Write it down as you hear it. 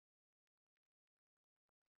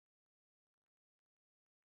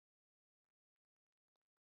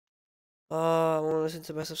I want to listen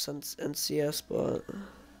to Massive Sense NCS, but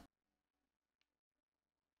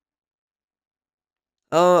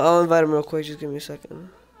I'll invite him real quick. Just give me a second.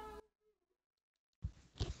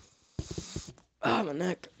 Ah, my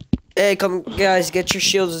neck. Hey, come guys, get your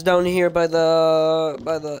shields down here by the in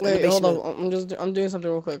the Wait, hold basement. on. I'm doing something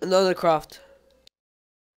real quick. Another craft.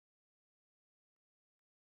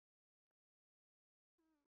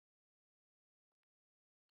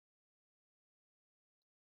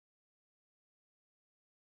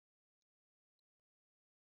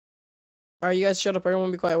 Alright, you guys shut up.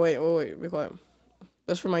 Everyone be quiet. Wait, be quiet.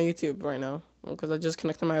 That's for my YouTube right now. Because I just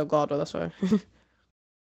connected my Elgato, that's why.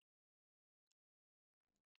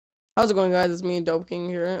 How's it going, guys? It's me, Dope King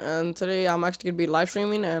here, and today I'm actually gonna be live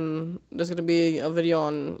streaming, and there's gonna be a video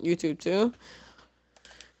on YouTube too.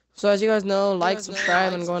 So as you guys know,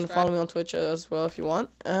 subscribe, and go and follow me on Twitch as well if you want.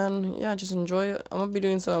 And yeah, just enjoy it. I'm gonna be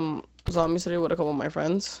doing some zombies today with a couple of my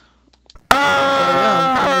friends. So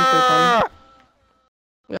yeah, it's gonna be pretty fun.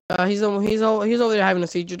 Yeah, he's over there having a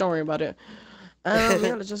seizure. Don't worry about it.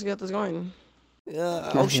 Yeah, let's just get this going.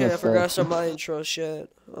 Yeah. Oh shit, I forgot to start my intro. Shit.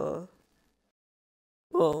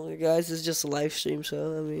 Well, guys, it's just a live stream,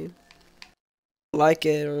 so I mean, like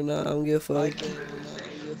it or not, I don't give a fuck.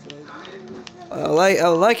 I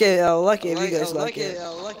like it if you guys like it.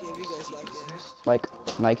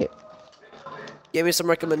 Like it. Give me some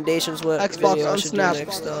recommendations what Xbox video I should do unsnap.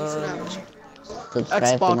 next. Subscribe to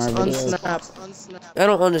Xbox more videos. unsnap. I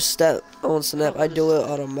don't understand on Snap. I do it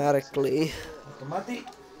automatically.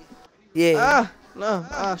 Yeah.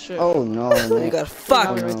 Shit. Oh no, You man. got He fuck.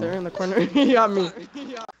 got me right there in the corner. He got me.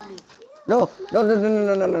 No.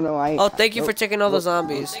 Oh, thank you for taking all the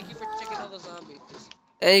zombies.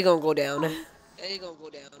 And you gonna go down.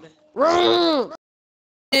 Run!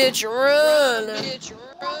 Bitch, run! There's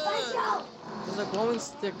a glowing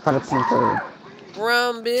stick.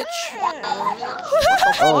 Run, bitch.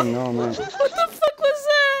 Oh no, man. What the fuck was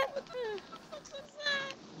that?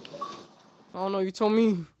 Oh no, you told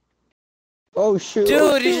me. Oh shoot.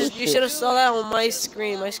 Dude, you should have saw that on my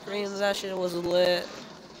screen. My screen, that shit was lit.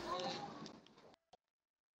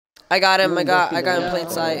 I got him. I got him in plain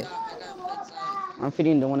sight. I'm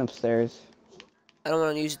feeding the one upstairs. I don't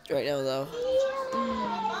want to use it right now though.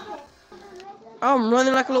 I'm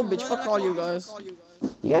running like a little bitch. Fuck all you guys.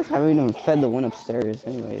 You guys haven't even fed the one upstairs,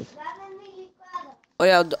 anyways. Oh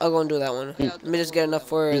yeah, I'll go and do that one. Let me just get enough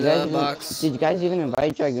for the box. Did you guys even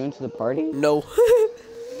invite Dragoon to the party? No.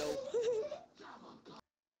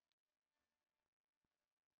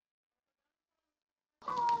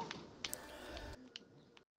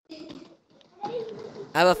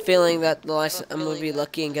 I have a feeling that I'm gonna be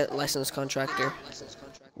lucky and get licensed contractor.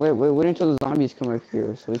 Wait until the zombies come up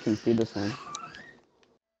here so we can feed this one.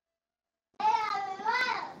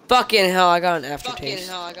 Fucking hell, I got an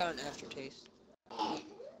aftertaste.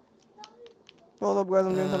 Hold up, guys.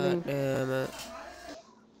 I'm doing something. Damn it.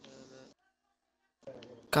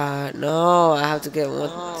 God, no. I have to get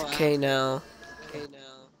 1K now.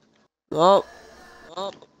 Well.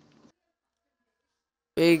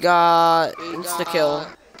 We got insta-kill.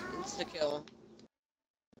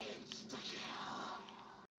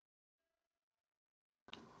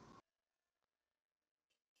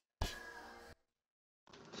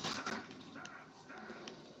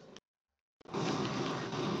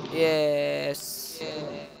 Yes.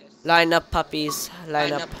 Line up, puppies.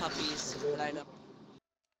 Line up.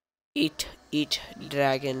 Eat,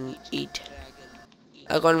 dragon, eat.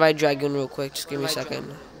 I'll go invite Dragoon real quick. Just give me a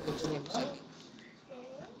second.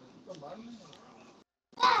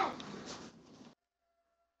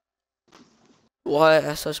 What?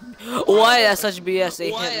 That's such BS.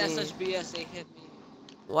 They hit me.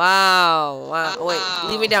 Wow. Wait,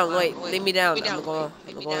 leave me down. Leave me down. I'm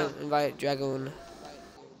gonna invite Dragoon.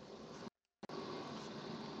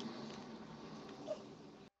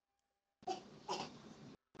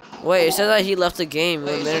 Wait, it says that he left the game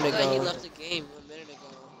a minute ago.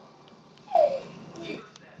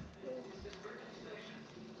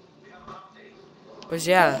 Where's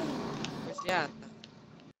yeah?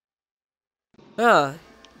 Huh.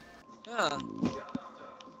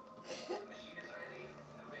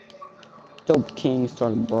 Dope King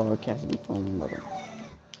started broadcasting from mother.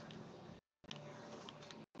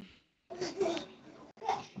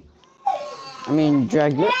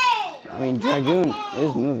 Dragoon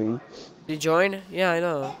is moving. Did you join? Yeah, I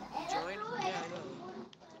know.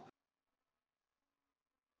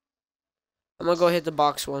 I'm gonna go hit the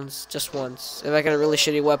box once, just once. If I get a really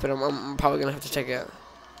shitty weapon, I'm probably gonna have to take it.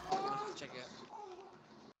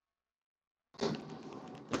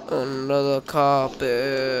 Another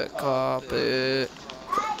carpet.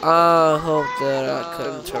 I hope that I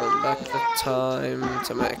can turn back the time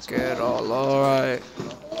to make it all alright.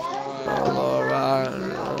 All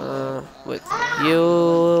alright. With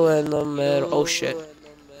you in the middle. Oh shit.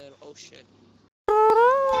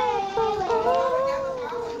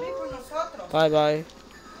 Bye bye.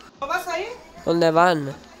 ¿Dónde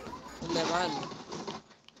van?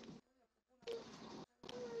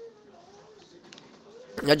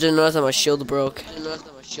 I just noticed that my shield broke.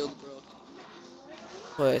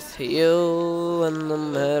 With you in the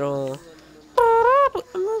middle.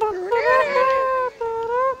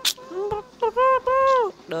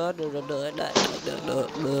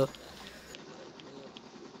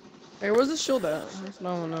 Hey, where's the shield at?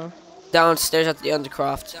 No one know. Downstairs at the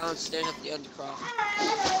Undercroft.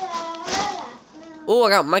 Oh, I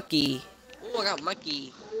got monkey.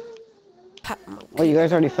 Pat monkey. Oh, you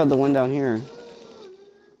guys already filled the one down here.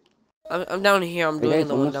 I'm down here. I'm Are you doing guys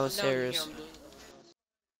the one almost- downstairs.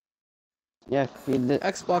 Yeah, feed the.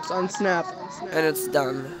 Xbox on Snap. And it's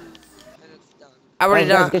done. I already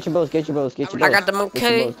Guys, done. get your bows, get your bows, get your bows. I got the monkey.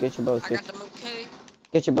 Get your bows,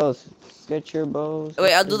 get your bows. Get your bows.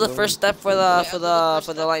 Wait, I'll do the first step for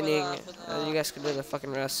the lightning. And you guys can do the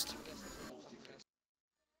fucking rest.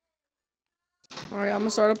 Alright, I'm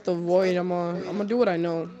gonna start up the void. I'm gonna do what I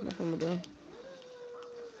know. That's what I'm gonna do.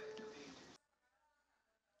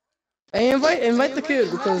 Hey, invite the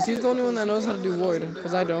kid because he's the only one that knows how to do void.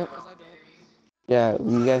 Because I don't. Yeah,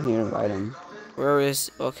 you guys need to invite him. Where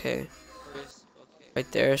is? Okay. Right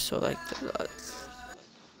there. So like the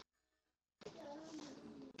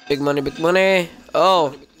big money, big money.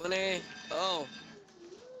 Oh.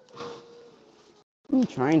 I'm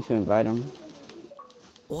trying to invite him.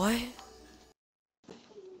 What?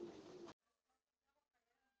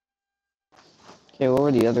 Okay, what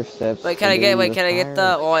were the other steps? Wait, can I get? Wait, can I get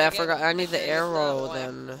the? Oh, I forgot. I need the arrow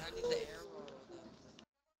then.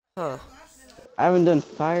 Huh. I haven't done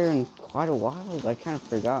fire in quite a while. I kind of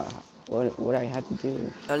forgot what I had to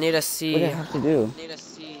do. I need to What see. did I have to do?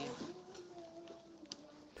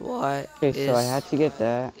 What? Okay, so I is had to get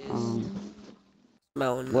that.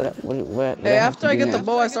 mountain. What Hey, I have after to I do get the next?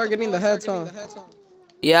 bow, I start getting the heads, huh?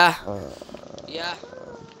 Yeah.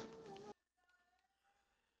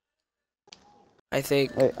 I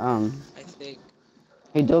think. Wait,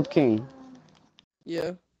 hey, Dope King,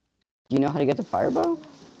 Yeah. do you know how to get the fire bow?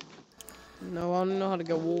 No, I don't know how to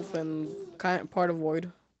get wolf and part of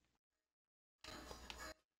void.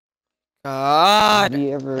 God. Have you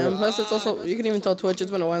ever? And plus, it's also you can even tell Twitch.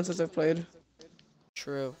 It's been a while since I've played.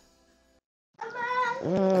 True.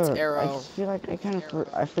 I arrow. just feel like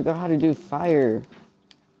I forgot how to do fire.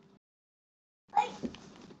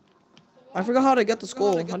 I forgot how to get the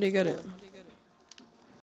skull. How do you get it?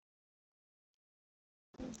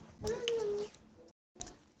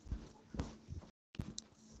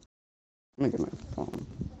 Look at my phone.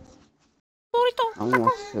 I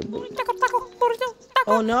almost said that.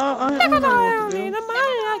 Oh no, I don't know what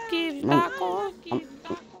to do.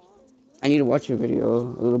 I need to watch a video,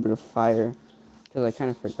 a little bit of fire, because I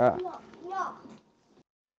kind of forgot.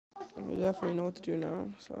 I definitely know what to do now.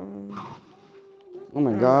 So. Oh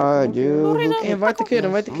my god, dude. Hey, invite the kid.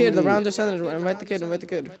 Invite the kid. The round just ended. Invite the kid. Invite the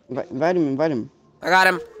kid. Invite him. I got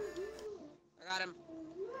him.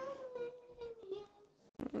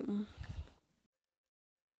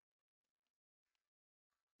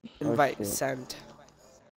 Invite shit. sent.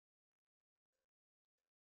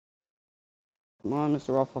 Come on,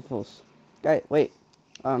 Mr. Ruffles. Guy, wait.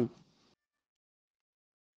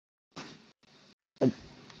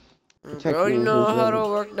 Protect Girl, you me, know who's how to ready.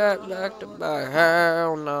 work that back to back.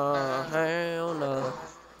 Hell no, hell no.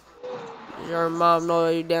 Does your mom know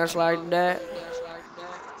you dance like that?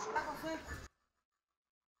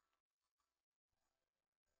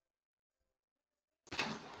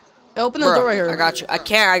 Hey, open the door right here. I got you. I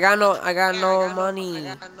can't. I got no money.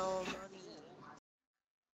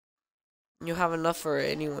 You have enough for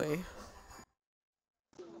it anyway.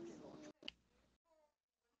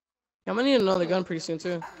 I'm gonna need another gun pretty soon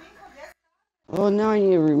too. Oh, now I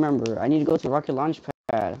need to remember. I need to go to Rocket Launch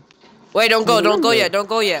Pad. Wait, don't go Remember. yet. Don't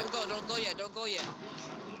go yet.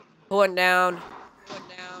 Who went down?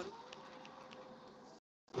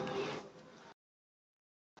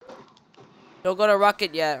 Don't go to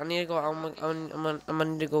Rocket yet. I need to go. I'm gonna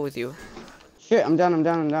need to go with you. Shit, I'm down.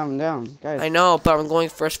 Guys. I know, but I'm going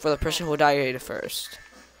first for the person who died first.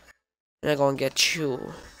 And I'm gonna get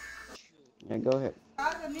you. Yeah, go ahead.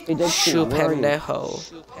 Hey, Dope Shoe King, where are you?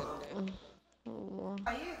 pendejo.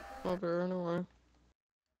 Okay, no worry.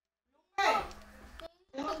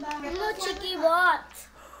 Mo cheeky bot.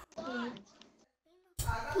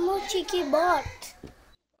 Mo cheeky bot.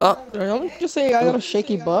 Oh, Don't just say I got a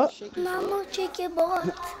shaky butt. Mama, check your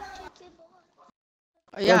butt.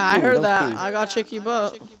 Yeah, I King, heard Dope that. King. I got shaky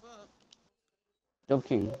butt. Dope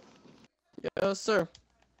King. Yes, sir.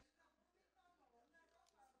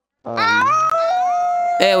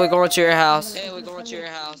 hey, we're going to your house. Do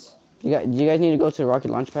you guys need to go to the rocket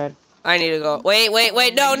launch pad? I need to go. Wait,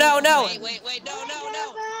 no.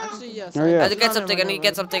 Actually, yes. Hurry I up. need to get something. I need to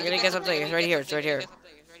get something. It's right here. It's right here.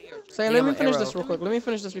 Say, I let need me my finish arrow. this real quick. Let me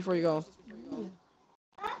finish this before you go.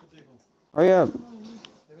 Hurry up.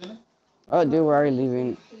 Oh, dude, we're already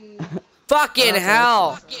leaving. Fucking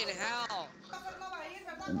hell!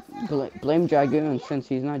 Blame Dragoon since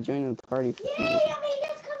he's not joining the party.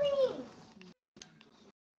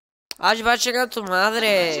 Ah, va a llegar tu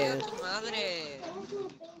madre.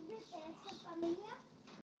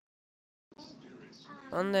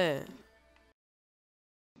 ¿Dónde?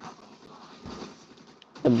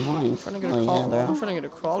 The blinds. I'm trying to get Oh, a yeah, call. there. I'm trying to get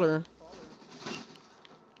a crawler.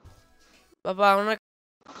 Papá, una...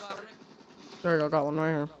 There you go. Got one right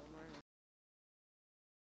here.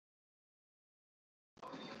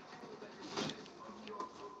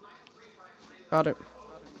 Got it.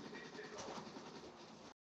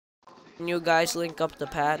 Can you guys link up the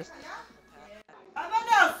pad?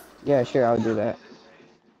 Yeah, sure, I'll do that.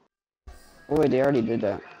 Oh, wait, they already did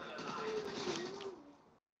that.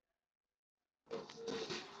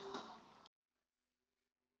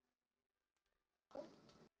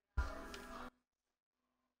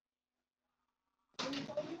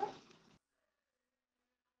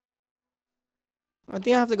 I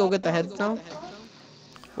think I have to go get the heads now.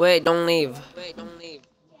 Wait, don't leave.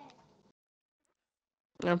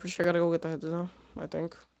 Yeah, I'm pretty sure I gotta go get the heads now. I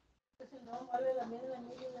think.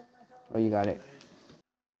 Oh, you got it.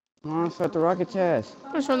 Oh, start the rocket test.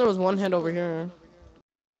 I'm sure there was one head over here.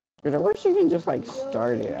 Dude, I wish you can just, like,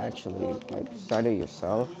 start it, actually. Like, start it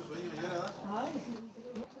yourself.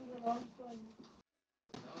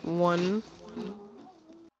 One.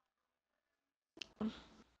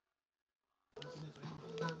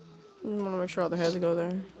 I want to make sure all the heads go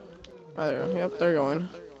there. Oh, there. Yep, they're going.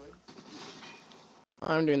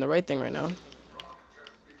 I'm doing the right thing right now.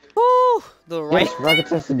 Woo! The right. Yes, rocket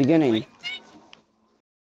test is beginning.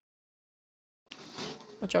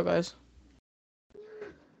 Watch out, guys.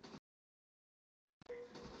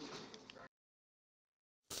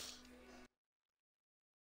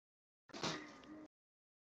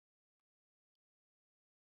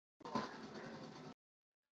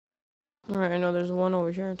 Alright, I know there's one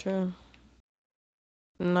over here too.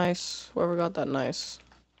 Nice. Whoever got that, nice.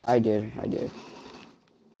 I did.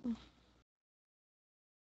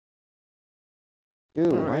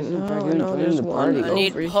 Dude, why Alright, isn't now I Dragoon know joining there's the one party? I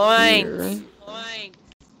need over points.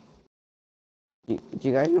 here. Do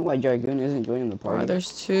you guys know why Dragoon isn't joining the party? Alright,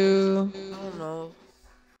 there's two. I don't know.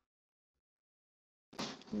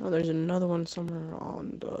 No, there's another one somewhere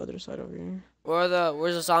on the other side over here.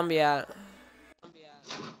 Where's the zombie at?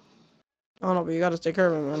 I don't know, but you gotta take care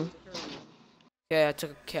of him, man. Yeah, I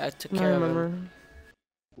took care I of him. remember.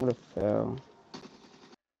 What a fail.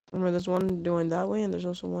 Remember, there's one going that way, and there's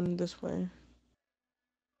also one this way.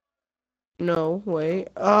 No, wait.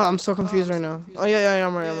 Oh, I'm so confused right now. Oh, yeah,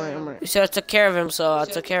 I'm right. You said I took care of him, so I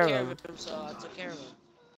took care of him.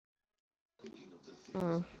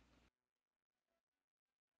 Oh.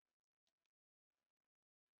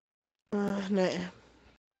 Nah.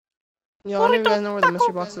 Yo, any of you guys know where the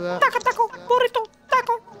mystery box is at? Burrito,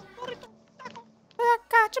 taco. I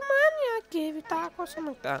got your money, I give you tacos, something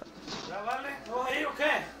like that.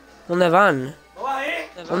 ¿Dónde van?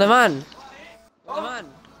 ¿Dónde van?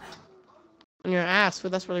 On your ass,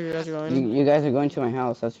 but that's where you guys are going. You guys are going to my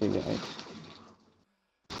house, that's what you guys.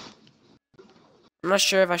 I'm not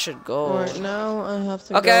sure if I should go. Alright, now I have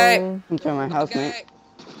to Okay. go. Come to my house, mate.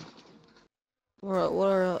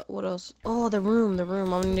 What else? Oh, the room.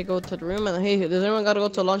 I need to go to the room. And hey, does anyone gotta go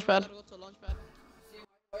to a launch pad?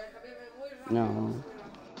 No.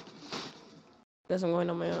 Guess I'm going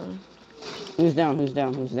on my own. Who's down?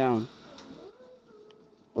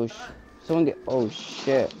 Oh, someone get. Oh,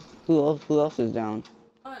 shit. Who else is down?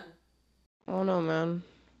 Oh no, man.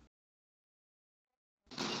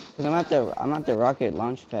 Cause I'm at the rocket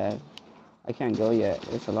launch pad. I can't go yet.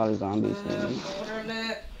 There's a lot of zombies here.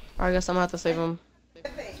 I guess I'm gonna have to save him.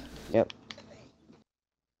 Yep.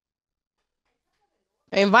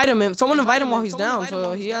 Hey, invite him. Someone invite him while he's down,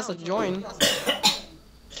 so he has to join.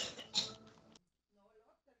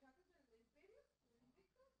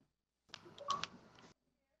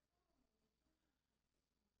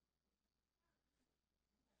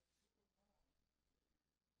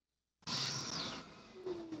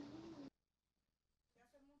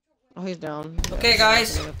 Oh, he's down. Okay,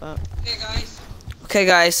 guys. Get that. Okay,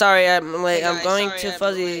 guys. Sorry, I'm late. I'm going to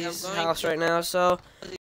Fuzzy's house right now, so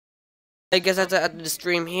I guess that's at the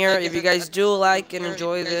stream here. If you guys do like and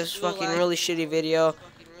enjoy this fucking really shitty video,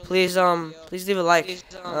 please leave a like.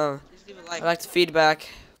 I like the feedback.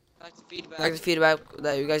 I like the feedback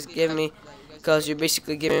that you guys give me, because you're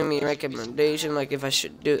basically giving me a recommendation, like if I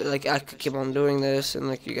should do, like I could keep on doing this, and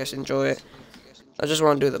like you guys enjoy it. I just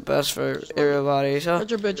want to do the best for everybody. So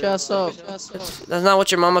Shut your bitch ass up. that's not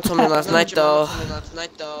what your mama told me last night, though.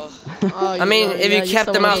 Oh, I mean, if you you kept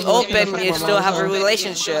the still mouth wanna open, fuck you my still mouth, have a huh?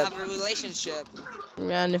 relationship.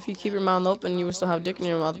 Man, if you keep your mouth open, you would still have dick in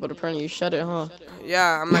your mouth, but apparently you shut it, huh?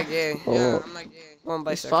 Yeah, I'm not gay. Oh. Well, I'm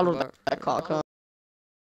Just follow bisexual, but that cock, huh?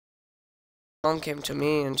 mom came to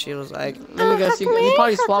me and she was like, Let me guess, you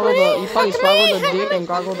probably swallowed the dick and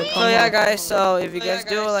gargled the cum. so yeah, huh? guys, so if you guys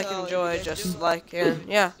do like enjoy, just like, and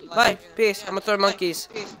yeah, bye, peace. I'm gonna throw monkeys.